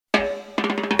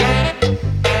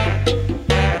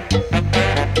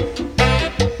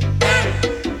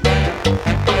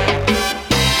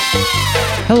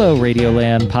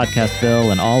Radioland,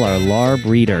 Podcastville, and all our LARB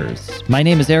readers. My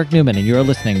name is Eric Newman, and you're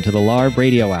listening to the LARB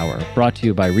Radio Hour, brought to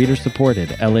you by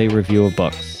reader-supported LA Review of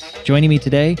Books. Joining me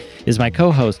today is my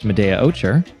co-host, Medaya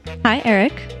Ocher. Hi,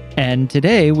 Eric. And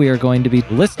today we are going to be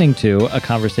listening to a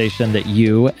conversation that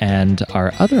you and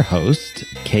our other host,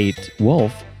 Kate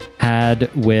Wolf,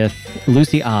 had with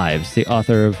Lucy Ives, the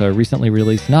author of a recently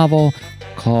released novel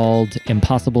called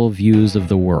Impossible Views of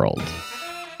the World.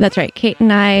 That's right. Kate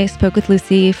and I spoke with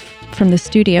Lucy from the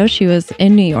studio. She was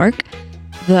in New York.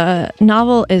 The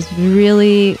novel is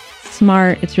really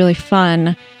smart. It's really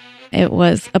fun. It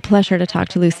was a pleasure to talk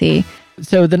to Lucy.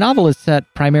 So the novel is set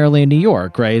primarily in New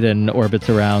York, right? And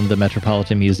orbits around the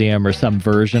Metropolitan Museum or some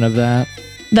version of that?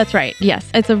 That's right.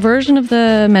 Yes. It's a version of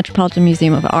the Metropolitan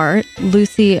Museum of Art.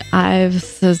 Lucy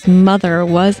Ives' mother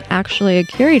was actually a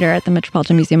curator at the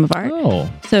Metropolitan Museum of Art.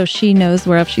 Oh. So she knows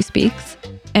whereof she speaks.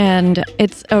 And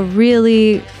it's a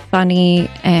really funny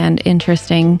and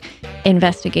interesting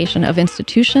investigation of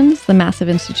institutions, the massive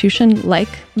institution like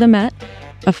the Met,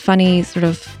 a funny sort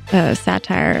of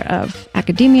satire of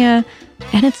academia.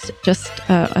 And it's just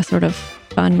a sort of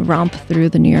fun romp through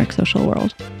the New York social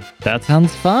world. That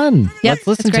sounds fun. Yep, Let's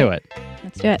listen to it.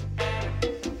 Let's do it.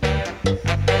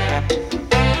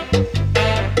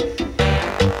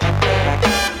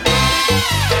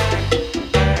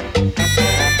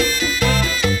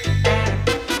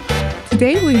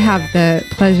 Today we have the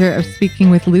pleasure of speaking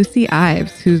with Lucy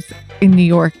Ives, who's in New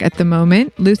York at the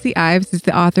moment. Lucy Ives is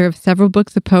the author of several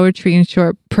books of poetry and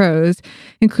short prose,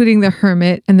 including The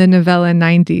Hermit and the novella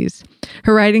 90s.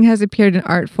 Her writing has appeared in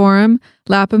Art Forum,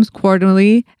 Lapham's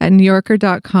Quarterly, at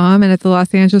NewYorker.com, and at the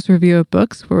Los Angeles Review of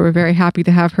Books, where we're very happy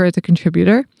to have her as a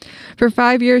contributor. For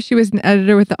 5 years, she was an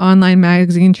editor with the online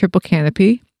magazine Triple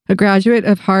Canopy. A graduate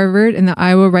of Harvard and the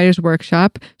Iowa Writers'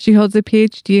 Workshop, she holds a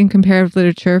PhD in comparative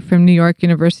literature from New York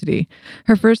University.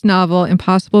 Her first novel,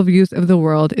 Impossible Views of the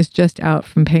World, is just out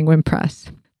from Penguin Press.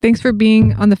 Thanks for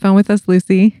being on the phone with us,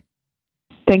 Lucy.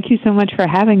 Thank you so much for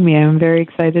having me. I'm very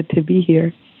excited to be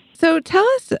here. So tell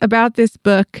us about this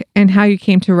book and how you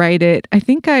came to write it. I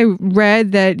think I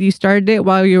read that you started it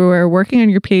while you were working on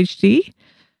your PhD.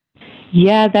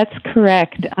 Yeah, that's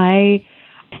correct. I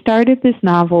started this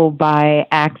novel by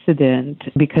accident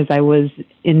because I was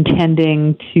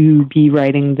intending to be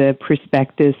writing the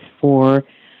prospectus for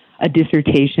a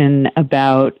dissertation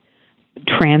about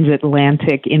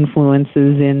transatlantic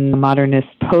influences in modernist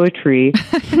poetry.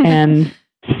 And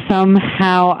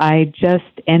somehow I just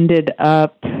ended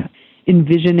up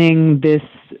envisioning this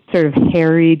sort of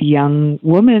harried young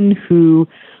woman who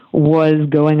was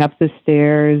going up the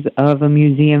stairs of a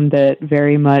museum that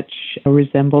very much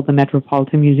resembled the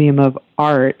Metropolitan Museum of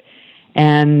Art.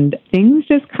 And things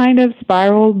just kind of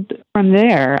spiraled from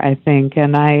there, I think.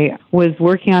 And I was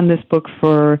working on this book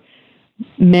for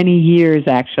many years,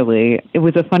 actually. It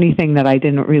was a funny thing that I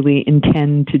didn't really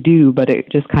intend to do, but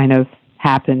it just kind of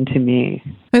happened to me.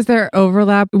 Is there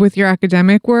overlap with your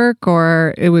academic work,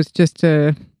 or it was just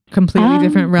a completely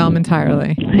different realm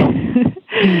entirely?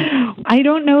 I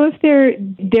don't know if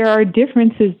there are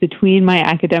differences between my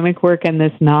academic work and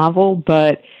this novel,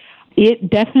 but it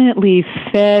definitely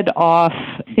fed off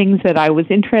things that I was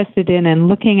interested in and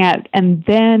looking at, and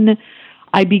then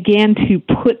I began to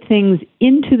put things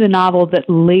into the novel that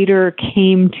later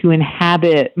came to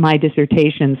inhabit my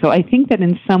dissertation. So I think that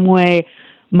in some way,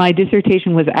 my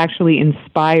dissertation was actually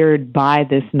inspired by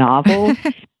this novel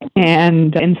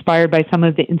and inspired by some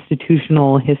of the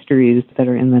institutional histories that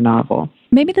are in the novel.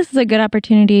 Maybe this is a good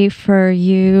opportunity for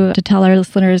you to tell our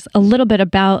listeners a little bit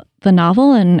about the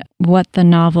novel and what the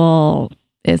novel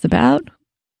is about.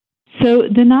 So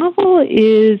the novel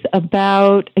is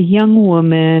about a young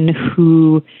woman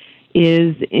who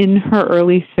is in her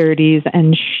early 30s,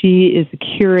 and she is a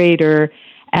curator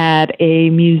at a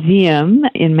museum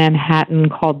in Manhattan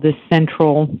called the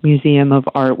Central Museum of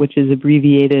Art, which is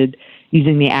abbreviated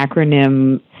using the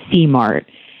acronym CMART.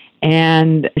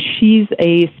 And she's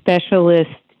a specialist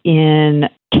in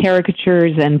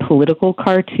caricatures and political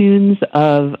cartoons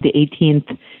of the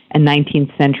 18th and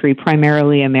 19th century,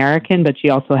 primarily American, but she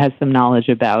also has some knowledge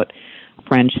about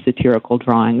French satirical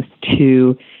drawings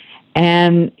too.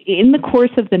 And in the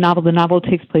course of the novel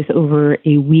takes place over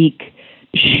a week.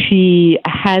 She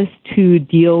has to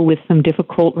deal with some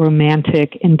difficult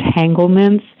romantic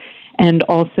entanglements and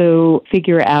also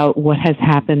figure out what has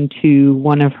happened to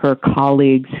one of her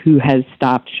colleagues who has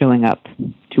stopped showing up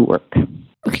to work.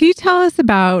 Can you tell us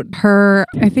about her?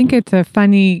 I think it's a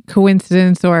funny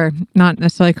coincidence, or not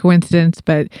necessarily coincidence,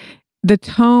 but the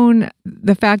tone,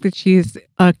 the fact that she's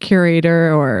a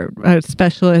curator or a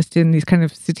specialist in these kind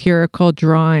of satirical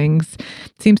drawings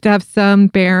seems to have some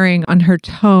bearing on her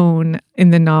tone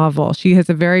in the novel. She has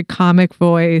a very comic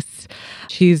voice.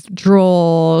 She's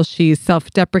droll, she's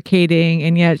self-deprecating,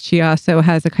 and yet she also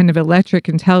has a kind of electric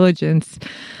intelligence.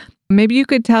 Maybe you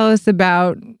could tell us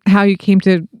about how you came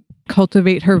to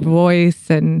cultivate her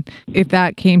voice and if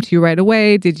that came to you right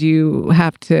away. Did you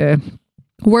have to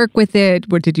work with it?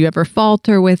 Or did you ever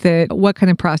falter with it? What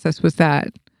kind of process was that?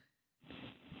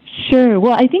 Sure.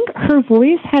 Well, I think her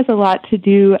voice has a lot to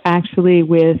do actually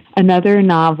with another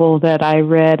novel that I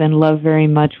read and love very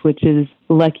much, which is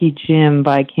Lucky Jim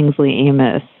by Kingsley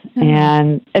Amis. Mm-hmm.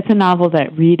 And it's a novel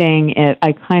that reading it,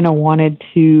 I kind of wanted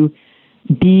to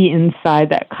be inside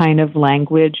that kind of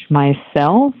language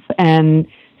myself. And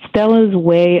Stella's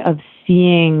way of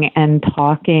seeing and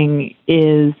talking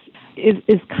is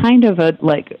kind of a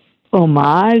like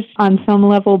homage on some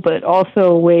level, but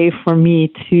also a way for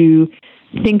me to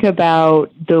think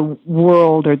about the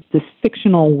world or this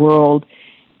fictional world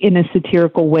in a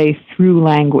satirical way through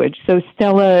language. So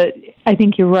Stella, I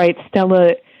think you're right,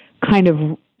 Stella kind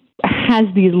of has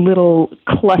these little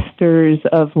clusters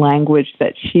of language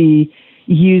that she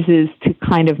uses to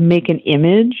kind of make an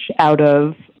image out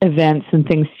of events and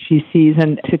things she sees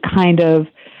and to kind of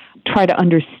try to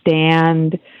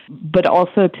understand, but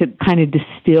also to kind of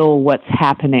distill what's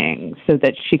happening so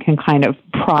that she can kind of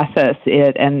process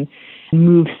it and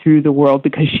move through the world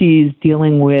because she's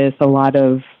dealing with a lot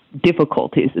of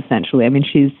difficulties, essentially. I mean,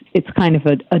 it's kind of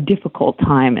a difficult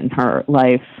time in her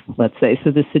life, let's say.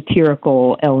 So the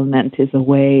satirical element is a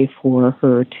way for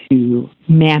her to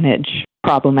manage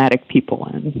problematic people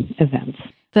and events.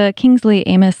 The Kingsley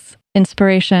Amis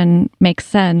inspiration makes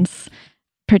sense,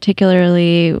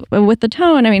 particularly with the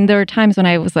tone. I mean, there were times when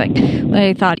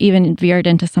I thought even veered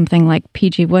into something like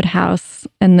P.G. Wodehouse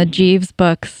and the Jeeves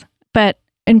books, but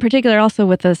in particular also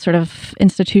with the sort of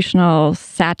institutional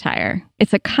satire.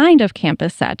 It's a kind of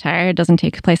campus satire. It doesn't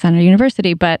take place on a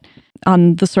university, but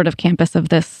on the sort of campus of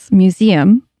this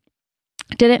museum.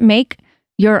 Did it make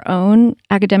your own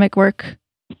academic work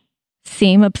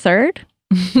seem absurd?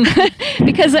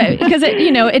 because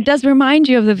it does remind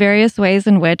you of the various ways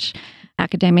in which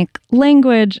academic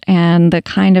language and the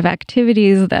kind of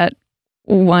activities that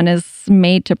one is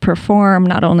made to perform,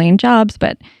 not only in jobs,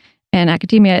 but in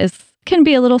academia, can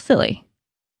be a little silly.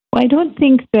 Well, I don't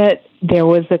think that there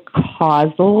was a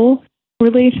causal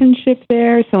relationship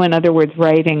there. So in other words,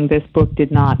 writing this book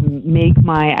did not make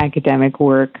my academic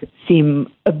work seem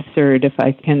absurd, if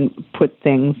I can put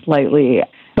things lightly.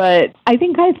 But I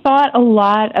think I thought a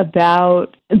lot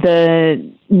about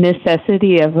the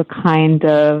necessity of a kind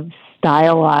of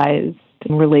stylized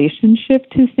relationship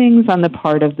to things on the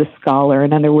part of the scholar.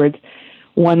 In other words,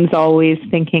 one's always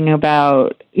thinking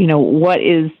about,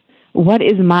 what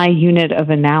is my unit of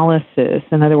analysis?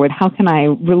 In other words, how can I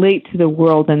relate to the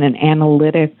world in an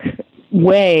analytic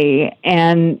way?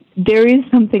 And there is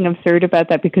something absurd about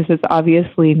that because it's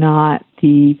obviously not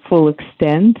the full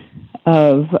extent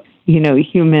of,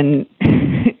 human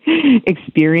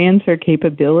experience or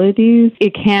capabilities.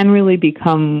 It can really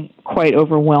become quite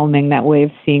overwhelming, that way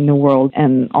of seeing the world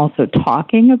and also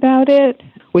talking about it,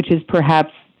 which is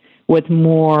perhaps what's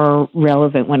more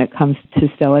relevant when it comes to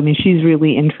Stella. I mean, she's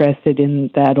really interested in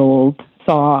that old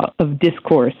saw of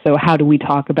discourse. So how do we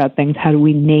talk about things? How do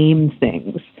we name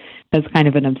things? That's kind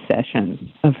of an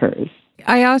obsession of hers.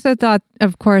 I also thought,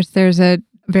 of course, there's a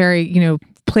very,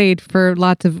 played for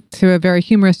to a very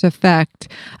humorous effect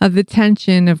of the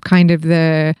tension of kind of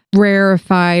the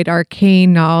rarefied,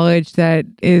 arcane knowledge that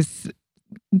is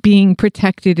being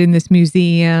protected in this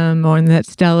museum or that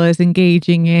Stella is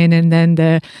engaging in, and then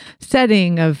the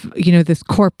setting of, this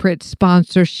corporate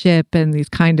sponsorship and these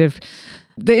kind of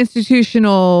the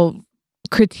institutional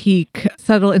critique,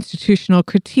 subtle institutional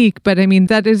critique. But I mean,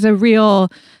 that is a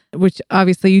real, which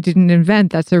obviously you didn't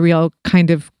invent, that's a real kind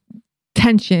of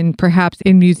tension perhaps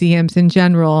in museums in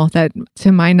general that,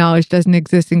 to my knowledge, doesn't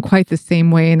exist in quite the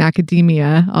same way in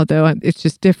academia, although it's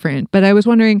just different. But I was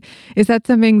wondering, is that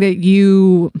something that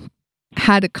you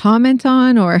had a comment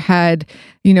on or had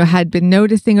been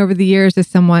noticing over the years as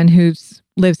someone who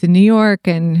lives in New York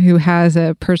and who has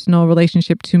a personal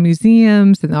relationship to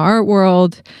museums and the art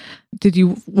world? Did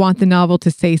you want the novel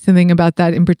to say something about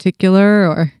that in particular?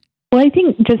 Or? Well, I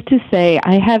think just to say,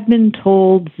 I have been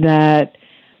told that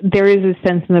there is a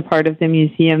sense on the part of the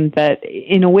museum that,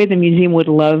 in a way, the museum would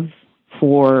love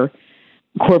for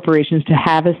corporations to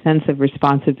have a sense of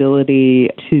responsibility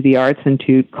to the arts and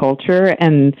to culture.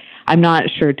 And I'm not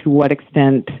sure to what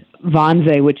extent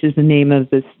Wannsee, which is the name of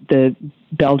the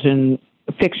Belgian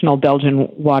fictional Belgian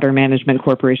water management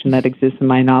corporation that exists in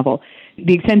my novel.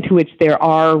 The extent to which there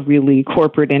are really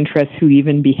corporate interests who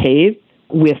even behave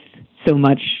with so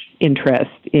much interest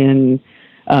in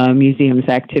museums'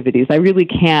 activities. I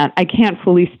can't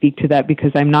fully speak to that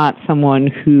because I'm not someone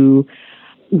who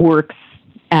works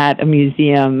at a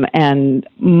museum, and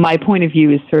my point of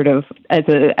view is sort of I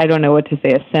don't know what to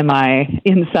say, a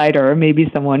semi-insider, or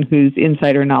maybe someone whose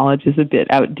insider knowledge is a bit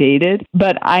outdated.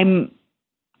 But I'm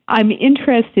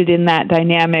interested in that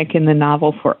dynamic in the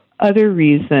novel for other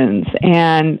reasons.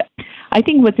 And I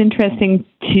think what's interesting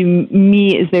to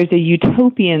me is there's a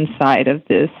utopian side of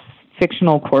this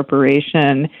fictional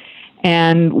corporation.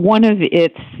 And one of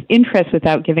its interests,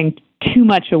 without giving too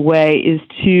much away, is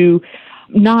to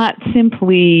not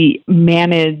simply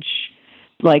manage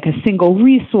like a single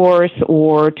resource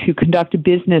or to conduct a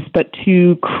business, but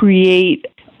to create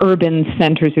urban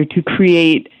centers or to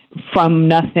create from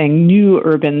nothing new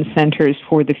urban centers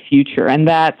for the future. And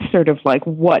that's sort of like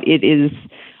what it is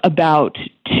about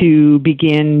to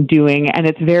begin doing. And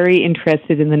it's very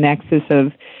interested in the nexus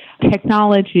of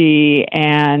technology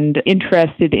and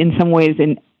interested in some ways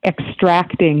in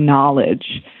extracting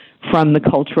knowledge from the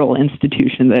cultural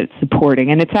institution that it's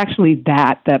supporting. And it's actually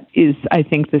that is, I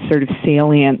think, the sort of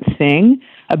salient thing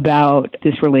about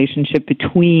this relationship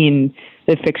between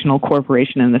the fictional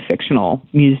corporation and the fictional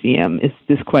museum, is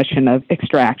this question of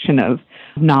extraction of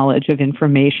knowledge, of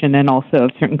information, and also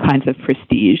of certain kinds of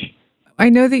prestige. I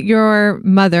know that your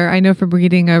mother, I know from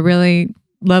reading a really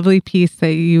lovely piece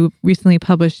that you recently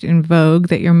published in Vogue,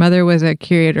 that your mother was a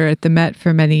curator at the Met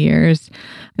for many years.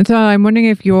 And so I'm wondering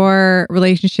if your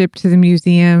relationship to the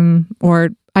museum, or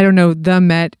I don't know, the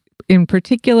Met in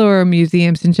particular, or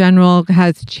museums in general,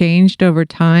 has changed over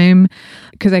time.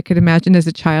 Because I could imagine as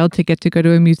a child to get to go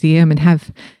to a museum and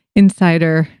have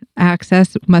insider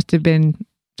access must have been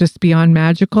just beyond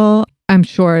magical. I'm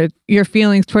sure your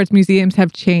feelings towards museums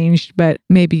have changed, but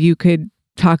maybe you could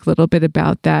talk a little bit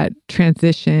about that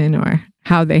transition or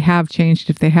how they have changed,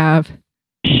 if they have.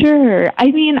 Sure.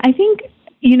 I mean, I think,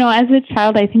 as a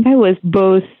child, I think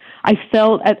I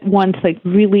felt at once like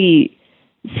really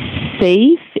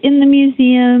safe in the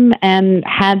museum and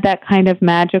had that kind of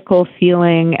magical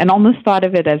feeling and almost thought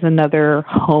of it as another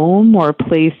home or a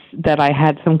place that I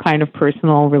had some kind of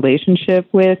personal relationship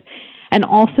with. And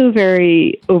also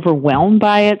very overwhelmed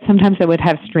by it. Sometimes I would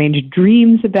have strange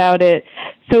dreams about it.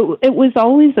 So it was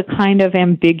always a kind of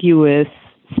ambiguous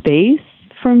space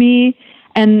for me.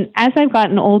 And as I've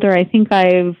gotten older, I think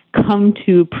I've come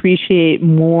to appreciate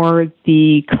more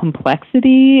the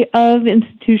complexity of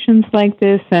institutions like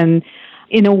this. And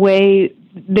in a way,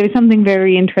 there's something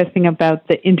very interesting about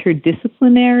the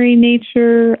interdisciplinary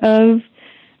nature of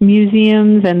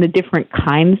museums and the different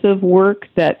kinds of work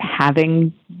that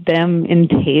having them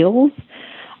entails.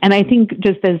 And I think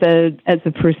just as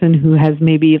a person who has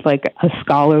maybe like a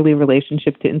scholarly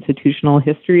relationship to institutional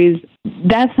histories,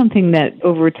 that's something that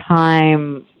over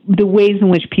time, the ways in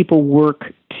which people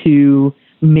work to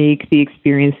make the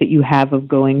experience that you have of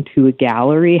going to a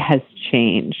gallery has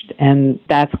changed. And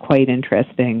that's quite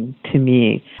interesting to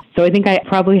me. So I think I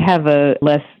probably have a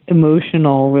less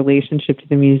emotional relationship to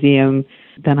the museum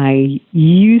than I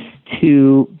used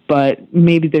to, but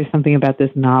maybe there's something about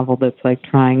this novel that's like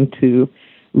trying to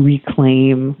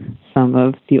reclaim some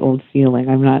of the old feeling.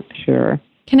 I'm not sure.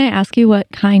 Can I ask you what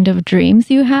kind of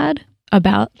dreams you had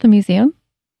about the museum?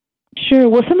 Sure.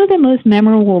 Well, some of the most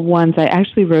memorable ones I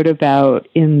actually wrote about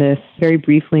very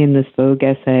briefly in this Vogue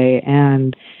essay.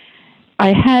 And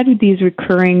I had these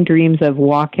recurring dreams of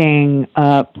walking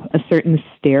up a certain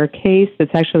staircase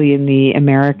that's actually in the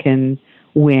American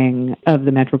wing of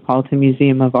the Metropolitan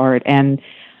Museum of Art. And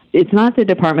it's not the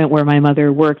department where my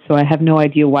mother worked, so I have no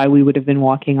idea why we would have been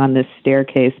walking on this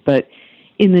staircase. But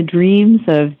in the dreams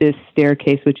of this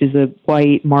staircase, which is a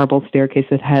white marble staircase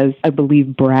that has, I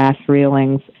believe, brass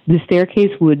railings, the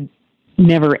staircase would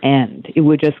never end. It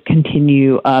would just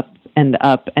continue up,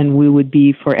 and we would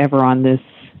be forever on this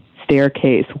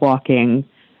staircase walking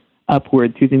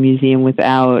upward through the museum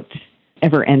without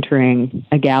ever entering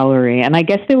a gallery. And I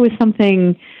guess there was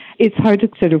something, it's hard to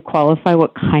sort of qualify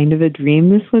what kind of a dream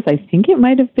this was. I think it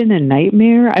might have been a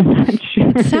nightmare. I'm not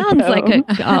sure. It sounds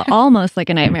like almost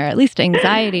like a nightmare, at least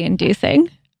anxiety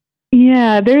inducing.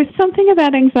 Yeah, there's something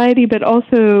about anxiety, but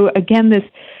also, again, this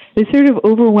sort of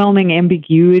overwhelming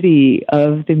ambiguity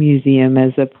of the museum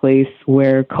as a place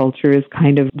where culture is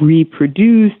kind of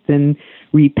reproduced and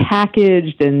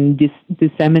repackaged and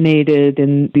disseminated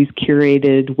in these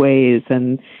curated ways,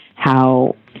 and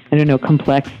how, I don't know,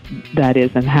 complex that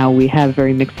is, and how we have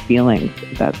very mixed feelings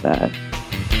about that.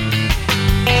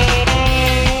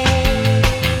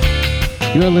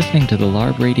 You are listening to the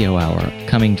LARB Radio Hour,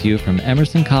 coming to you from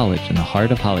Emerson College in the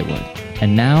heart of Hollywood.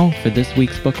 And now for this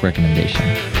week's book recommendation.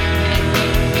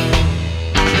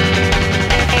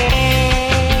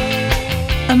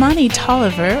 Imani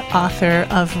Tolliver, author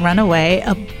of Runaway,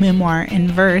 a memoir in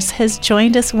verse, has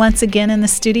joined us once again in the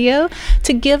studio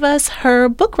to give us her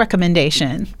book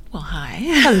recommendation. Well, hi.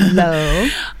 Hello.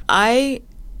 I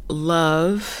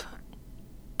love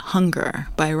Hunger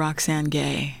by Roxane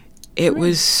Gay. It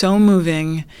was so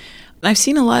moving. I've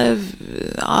seen a lot of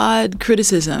odd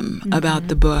criticism about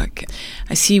the book.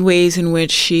 I see ways in which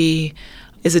she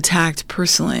is attacked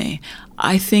personally.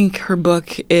 I think her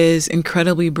book is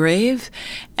incredibly brave,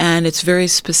 and it's very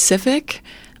specific.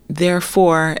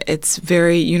 Therefore, it's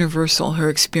very universal, her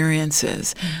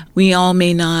experiences. We all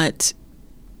may not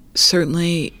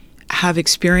certainly have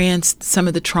experienced some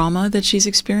of the trauma that she's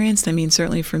experienced. I mean,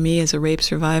 certainly for me as a rape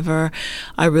survivor,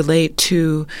 I relate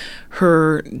to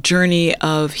her journey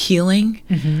of healing.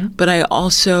 But I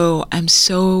also am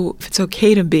so, if it's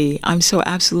okay to be, I'm so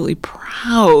absolutely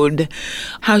proud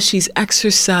how she's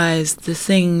exercised the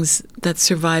things that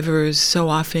survivors so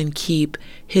often keep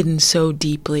hidden so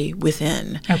deeply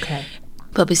within. Okay.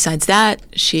 But besides that,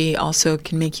 she also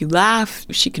can make you laugh.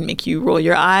 She can make you roll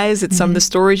your eyes at some of the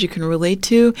stories you can relate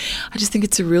to. I just think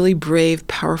it's a really brave,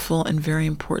 powerful, and very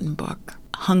important book.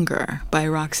 Hunger by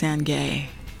Roxane Gay.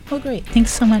 Well, great.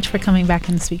 Thanks so much for coming back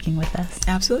and speaking with us.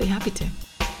 Absolutely happy to.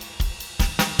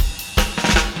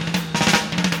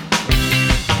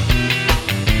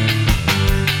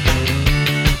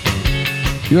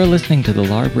 You are listening to the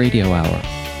LARB Radio Hour.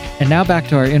 And now back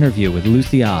to our interview with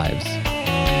Lucy Ives.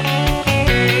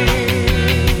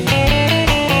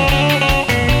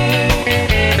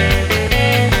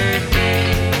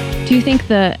 Do you think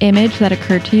the image that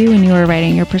occurred to you when you were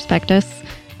writing your prospectus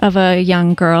of a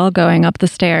young girl going up the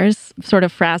stairs, sort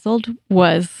of frazzled,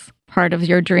 was part of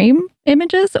your dream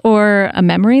images or a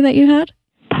memory that you had?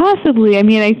 Possibly. I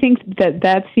mean, I think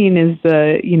that scene is,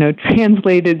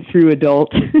 translated through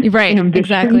adult Right, ambitions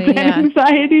exactly, and yeah.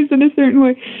 anxieties in a certain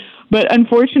way. But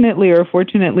unfortunately or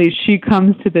fortunately, she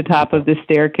comes to the top of the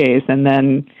staircase and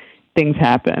then things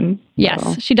happen. Yes,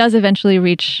 So, she does eventually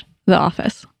reach the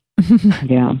office.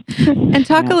 yeah. And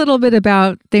talk a little bit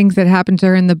about things that happened to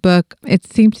her in the book.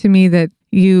 It seemed to me that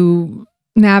you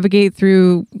navigate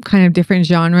through kind of different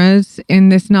genres in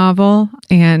this novel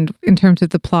and in terms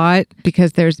of the plot,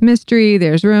 because there's mystery,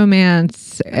 there's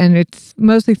romance, and it's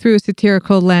mostly through a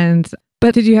satirical lens.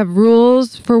 But did you have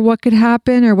rules for what could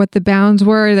happen or what the bounds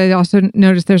were? I also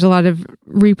noticed there's a lot of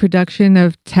reproduction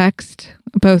of text,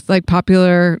 both like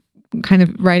popular kind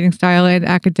of writing style and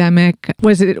academic.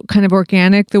 Was it kind of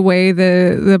organic the way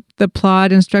the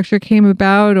plot and structure came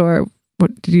about, or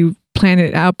what, did you plan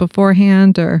it out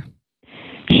beforehand, or?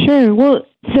 Sure. Well,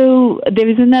 so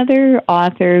there's another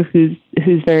author who's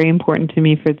very important to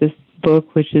me for this book,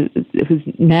 who's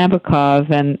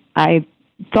Nabokov, and I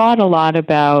thought a lot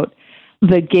about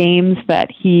the games that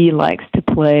he likes to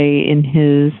play in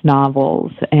his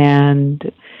novels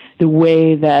and the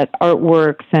way that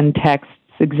artworks and texts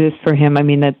exist for him. I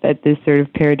mean, that this sort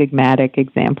of paradigmatic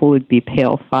example would be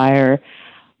Pale Fire.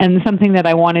 And something that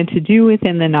I wanted to do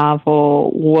within the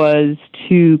novel was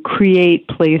to create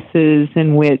places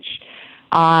in which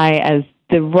I, as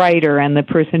the writer and the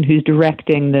person who's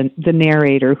directing the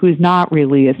narrator, who's not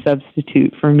really a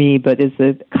substitute for me, but is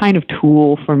a kind of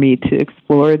tool for me to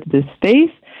explore this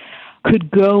space, could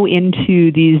go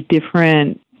into these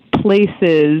different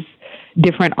places,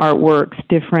 different artworks,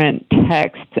 different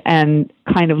texts, and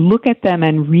kind of look at them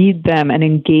and read them and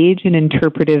engage in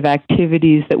interpretive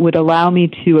activities that would allow me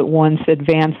to at once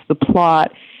advance the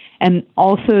plot and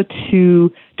also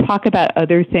to talk about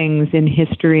other things in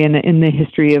history and in the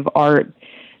history of art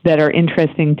that are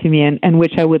interesting to me and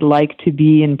which I would like to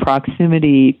be in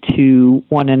proximity to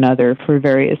one another for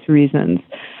various reasons.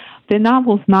 The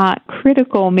novel's not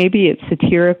critical, maybe it's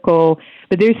satirical,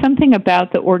 but there's something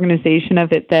about the organization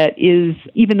of it that is,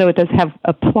 even though it does have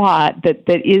a plot, that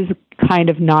is kind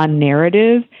of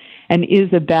non-narrative and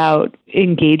is about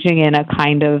engaging in a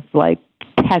kind of like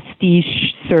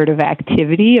pastiche sort of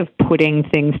activity of putting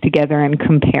things together and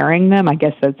comparing them. I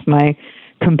guess that's my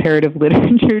comparative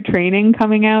literature training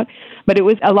coming out. But it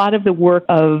was a lot of the work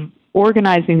of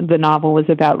organizing the novel was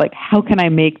about like, how can I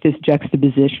make this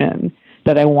juxtaposition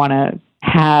that I want to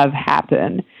have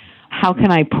happen? How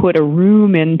can I put a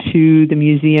room into the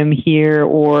museum here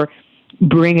or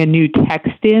bring a new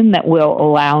text in that will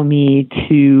allow me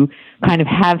to kind of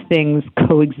have things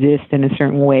coexist in a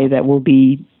certain way that will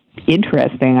be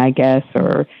interesting, I guess,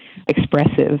 or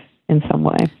expressive in some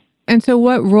way. And so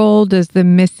what role does the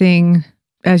missing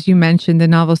as you mentioned, the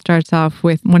novel starts off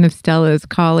with one of Stella's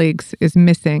colleagues is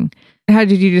missing. How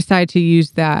did you decide to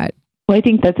use that? Well, I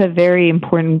think that's a very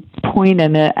important point,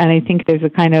 and I think there's a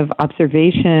kind of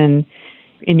observation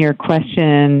in your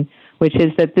question, which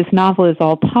is that this novel is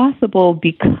all possible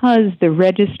because the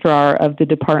registrar of the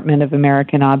Department of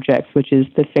American Objects, which is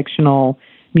the fictional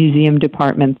museum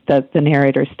department that the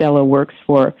narrator Stella works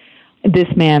for, this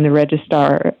man, the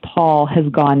registrar, Paul, has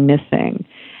gone missing.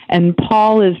 And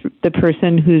Paul is the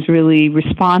person who's really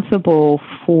responsible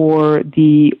for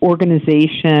the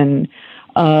organization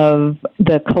of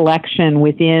the collection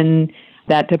within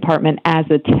that department as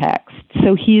a text.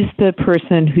 So he's the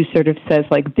person who sort of says,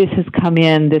 like, this has come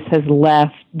in, this has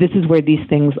left, this is where these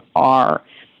things are.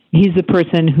 He's the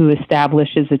person who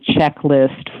establishes a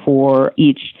checklist for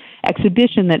each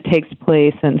exhibition that takes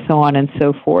place and so on and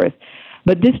so forth.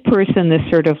 But this person, this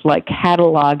sort of like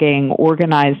cataloging,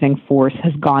 organizing force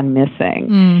has gone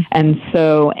missing. And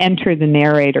so enter the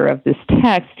narrator of this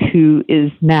text, who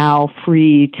is now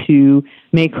free to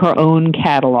make her own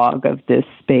catalog of this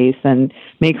space and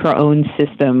make her own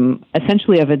system,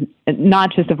 essentially of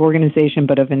not just of organization,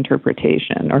 but of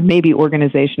interpretation. Or maybe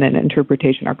organization and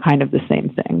interpretation are kind of the same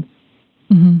thing.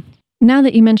 Mm-hmm. Now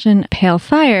that you mention Pale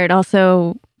Fire, it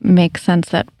also makes sense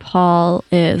that Paul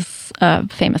is a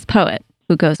famous poet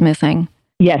who goes missing.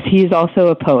 Yes, he's also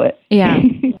a poet. Yeah.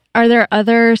 Are there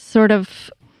other sort of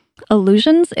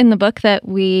allusions in the book that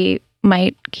we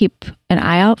might keep an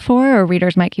eye out for, or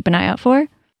readers might keep an eye out for?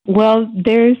 Well,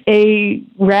 there's a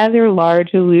rather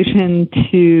large allusion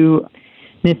to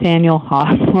Nathaniel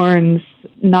Hawthorne's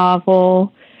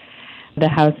novel, The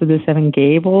House of the Seven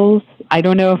Gables. I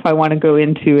don't know if I want to go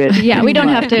into it. Yeah, we don't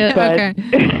have to.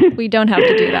 Okay. We don't have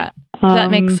to do that.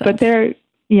 That makes sense. But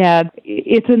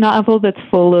it's a novel that's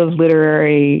full of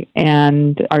literary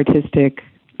and artistic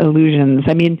allusions.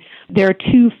 I mean, there are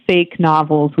two fake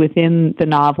novels within the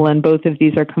novel, and both of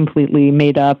these are completely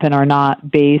made up and are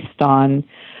not based on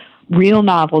real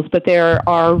novels, but there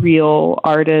are real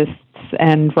artists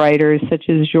and writers such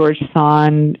as Georges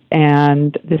Sand,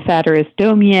 and the satirist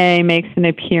Daumier makes an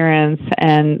appearance,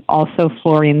 and also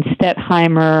Florian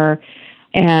Stettheimer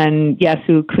and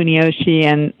Yasu Kuniyoshi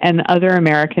and other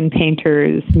American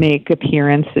painters make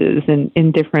appearances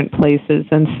in different places.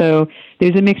 And so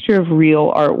there's a mixture of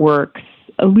real artworks,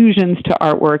 allusions to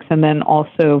artworks, and then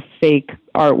also fake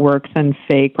artworks and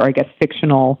fake, or I guess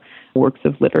fictional works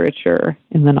of literature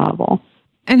in the novel.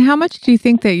 And how much do you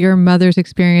think that your mother's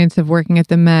experience of working at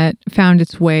the Met found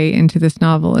its way into this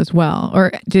novel as well?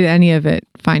 Or did any of it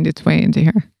find its way into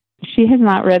here? She has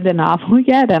not read the novel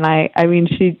yet, and I mean,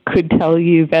 she could tell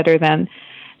you better than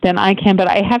I can, but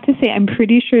I have to say I'm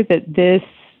pretty sure that this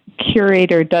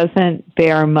curator doesn't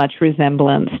bear much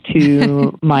resemblance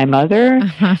to my mother,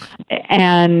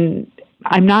 and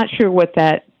I'm not sure what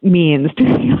that means, to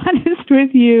be honest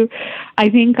with you. I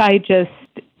think I just,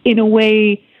 in a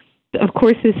way, of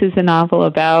course, this is a novel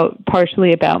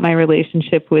partially about my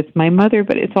relationship with my mother,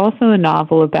 but it's also a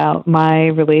novel about my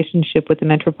relationship with the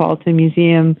Metropolitan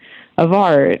Museum of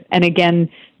Art. And again,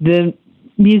 the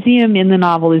museum in the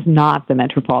novel is not the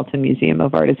Metropolitan Museum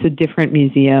of Art. It's a different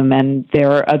museum, and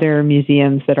there are other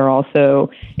museums that are also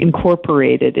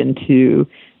incorporated into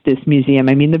this museum.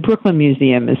 I mean, the Brooklyn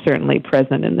Museum is certainly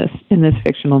present in this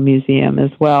fictional museum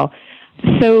as well.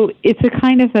 So it's a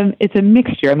kind of it's a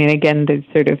mixture. I mean, again, the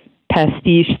sort of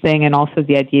pastiche thing, and also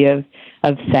the idea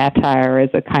of satire as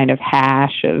a kind of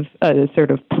hash of a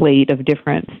sort of plate of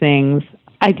different things.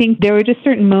 I think there were just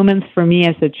certain moments for me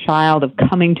as a child of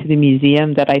coming to the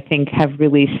museum that I think have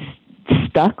really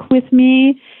stuck with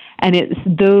me, and it's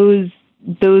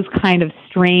those kind of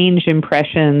strange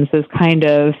impressions, those kind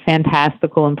of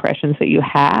fantastical impressions that you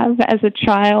have as a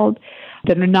child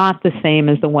that are not the same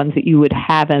as the ones that you would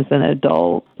have as an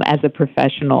adult, as a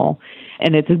professional.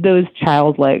 And it's those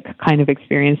childlike kind of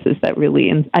experiences that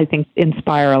really, I think,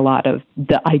 inspire a lot of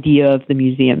the idea of the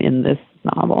museum in this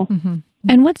novel. Mm-hmm.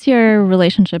 And what's your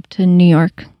relationship to New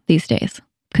York these days,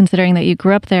 considering that you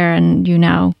grew up there and you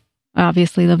now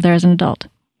obviously live there as an adult?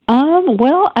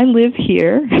 Well, I live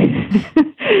here.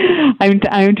 I'm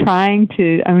trying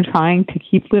to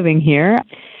keep living here.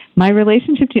 My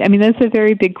relationship to, I mean, that's a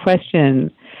very big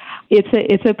question.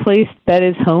 It's a place that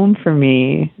is home for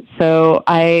me. So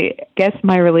I guess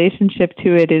my relationship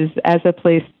to it is as a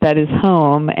place that is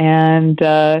home, and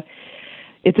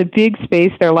it's a big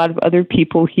space. There are a lot of other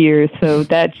people here, so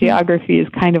that geography is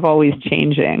kind of always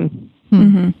changing.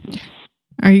 Mm-hmm.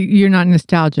 You're not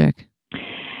nostalgic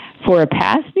for a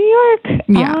past New York?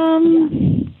 Yeah.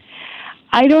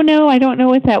 I don't know. I don't know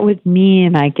what that would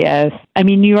mean, I guess. I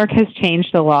mean, New York has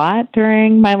changed a lot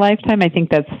during my lifetime. I think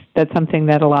that's something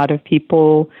that a lot of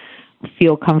people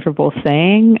feel comfortable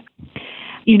saying.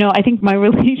 I think my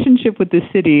relationship with the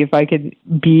city, if I could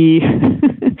be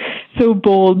so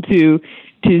bold to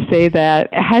say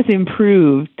that, has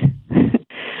improved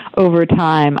over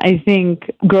time. I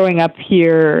think growing up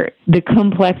here, the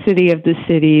complexity of the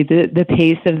city, the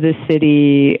pace of the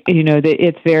city,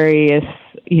 its various,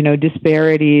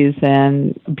 disparities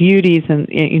and beauties and,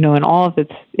 and all of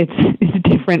its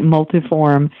different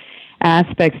multiform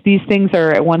aspects. These things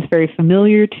are at once very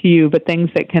familiar to you, but things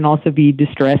that can also be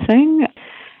distressing.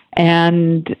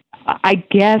 And I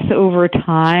guess over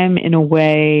time, in a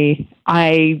way,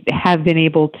 I have been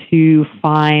able to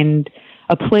find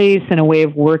a place and a way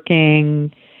of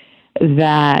working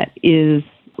that is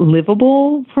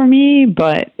livable for me,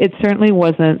 but it certainly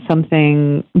wasn't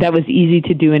something that was easy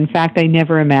to do. In fact, I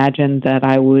never imagined that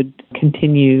I would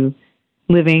continue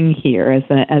living here as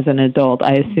an adult.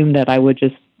 I assumed that I would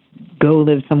just go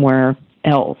live somewhere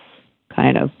else,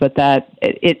 kind of. But that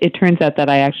it turns out that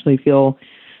I actually feel,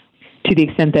 to the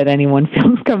extent that anyone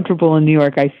feels comfortable in New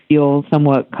York, I feel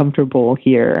somewhat comfortable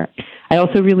here. I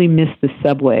also really miss the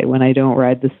subway when I don't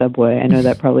ride the subway. I know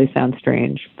that probably sounds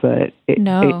strange, but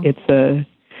it's a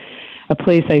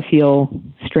place I feel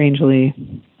strangely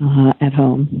at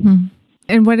home. Mm-hmm.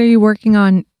 And what are you working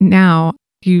on now?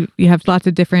 You have lots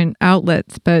of different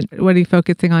outlets, but what are you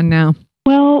focusing on now?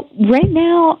 Well, right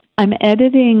now I'm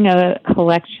editing a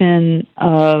collection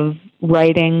of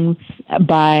writings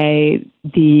by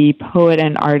the poet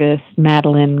and artist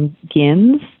Madeline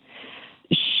Gins.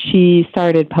 She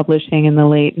started publishing in the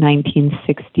late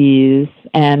 1960s,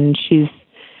 and she's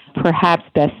perhaps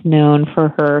best known for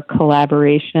her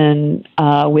collaboration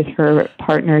with her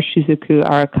partner Shizuku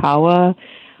Arakawa.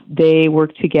 They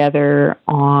worked together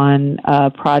on a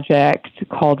project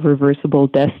called Reversible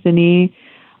Destiny,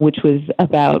 which was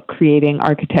about creating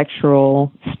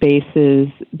architectural spaces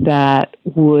that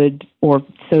would, or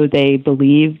so they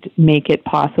believed, make it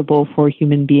possible for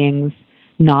human beings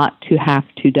not to have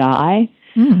to die.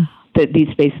 That these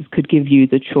spaces could give you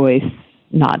the choice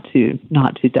not to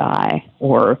die,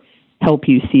 or help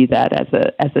you see that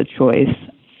as a choice.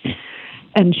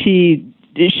 And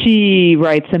she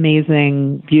writes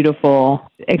amazing, beautiful,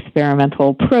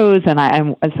 experimental prose, and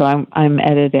I'm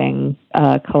editing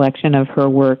a collection of her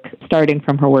work, starting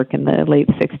from her work in the late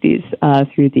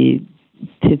 60s through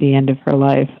to the end of her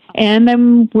life. And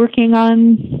I'm working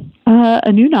on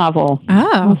a new novel,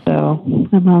 also,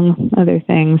 among other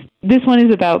things. This one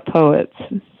is about poets,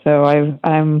 so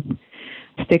I'm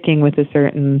sticking with a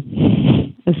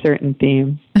certain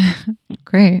theme.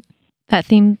 Great. That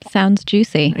theme sounds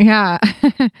juicy. Yeah.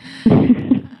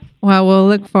 Well, we'll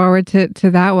look forward to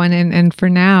that one. And for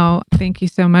now, thank you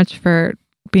so much for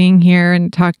being here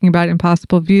and talking about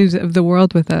impossible views of the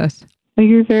world with us. Well,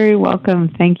 you're very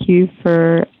welcome. Thank you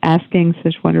for asking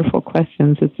such wonderful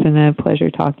questions. It's been a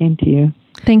pleasure talking to you.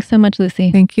 Thanks so much,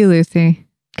 Lucy. Thank you, Lucy.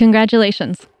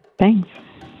 Congratulations. Thanks.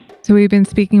 So we've been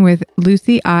speaking with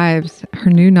Lucy Ives. Her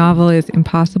new novel is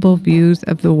Impossible Views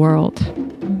of the World.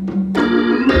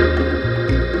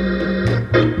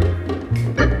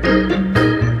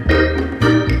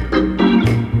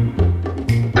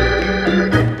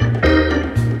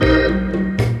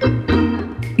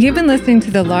 You've been listening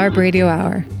to the LARB Radio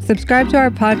Hour. Subscribe to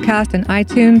our podcast on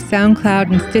iTunes,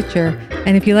 SoundCloud, and Stitcher.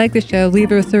 And if you like the show,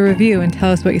 leave us a review and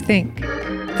tell us what you think.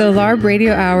 The LARB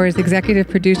Radio Hour's executive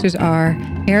producers are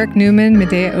Eric Newman,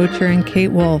 Medaya Ocher, and Kate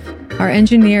Wolf. Our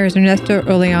engineer is Ernesto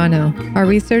Oleano. Our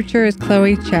researcher is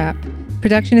Chloe Chapp.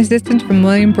 Production assistants from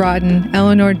William Broughton,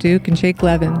 Eleanor Duke, and Jake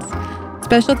Levins.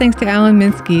 Special thanks to Alan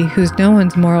Minsky, who's no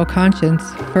one's moral conscience,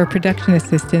 for production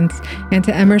assistance, and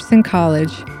to Emerson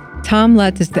College. Tom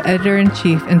Lutz is the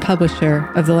editor-in-chief and publisher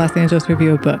of the Los Angeles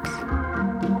Review of Books.